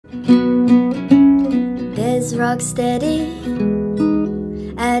There's ROCKSTEADY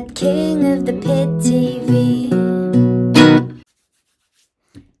at King of the Pit TV.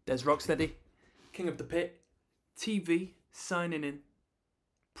 There's ROCKSTEADY, King of the Pit TV, signing in.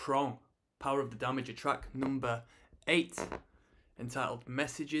 Prong, Power of the Damager, track number 8, entitled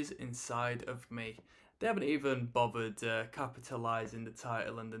Messages Inside of Me. They haven't even bothered capitalising the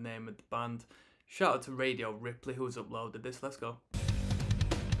title and the name of the band. Shout out to Radio Ripley who's uploaded this. Let's go.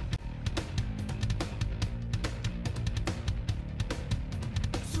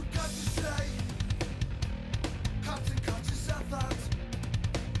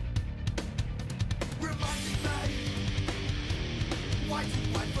 Why do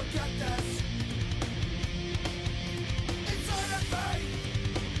I forget this? Inside of me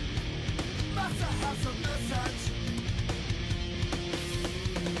must have some message.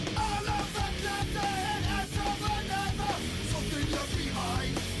 All of the nothing has of another. Something left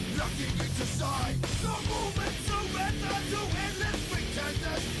behind, looking into sight. No movement, surrender to endless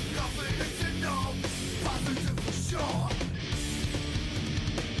pretenders. Nothing is to know, positive for sure.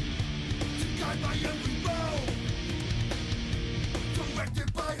 To guide my every move, directed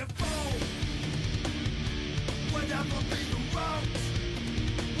by a foe. Whatever be the route,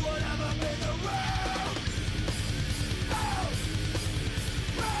 whatever be the route. Oh,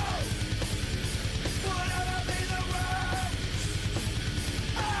 oh, whatever be the route.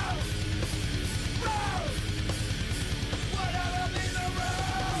 Oh, oh, whatever be the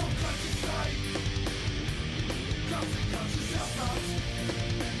route. Conscious sight, conscious yourself out.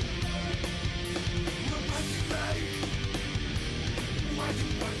 Reminding me. Why do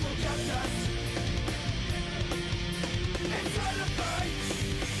I forget that? Inside of me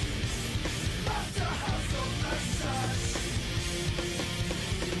must have some message.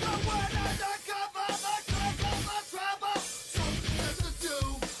 The word undercover, the cause of the trouble. Something to do,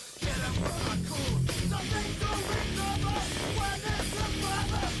 get up for a cool. Something to recover when it's a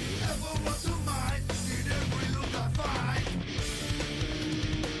brother. Never want to mind, need every look I find.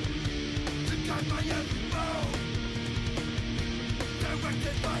 To guide my every move,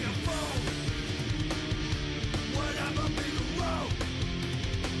 directed by a foe. Whatever be the road,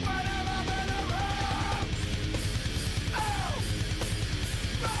 whatever be the road. Oh,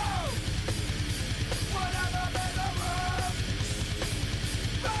 oh, whatever be the road.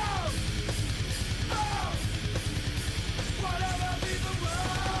 Oh, oh, whatever be the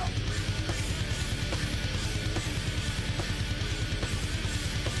road.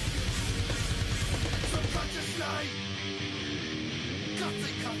 Subconsciously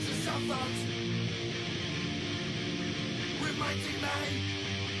cuts yourself out, reminding me,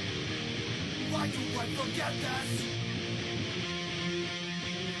 why do I forget that?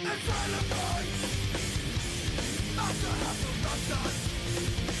 Inside of me, after half of my done.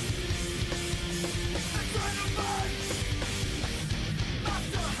 Inside of me,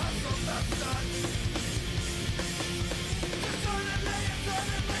 after half of my done. Eternally,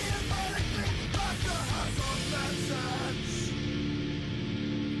 emphatically, after half of my done.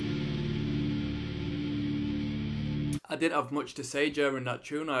 I didn't have much to say during that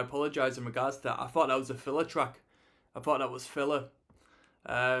tune. I apologise in regards to that. I thought that was a filler track. I thought that was filler.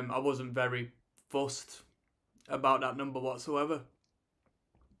 I wasn't very fussed about that number whatsoever.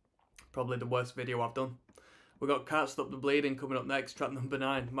 Probably the worst video I've done. We got Can't Stop the Bleeding coming up next, track number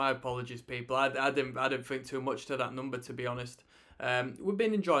 9. My apologies, people. I didn't think too much to that number, to be honest. We've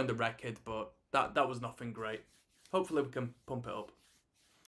been enjoying the record, but that was nothing great. Hopefully we can pump it up.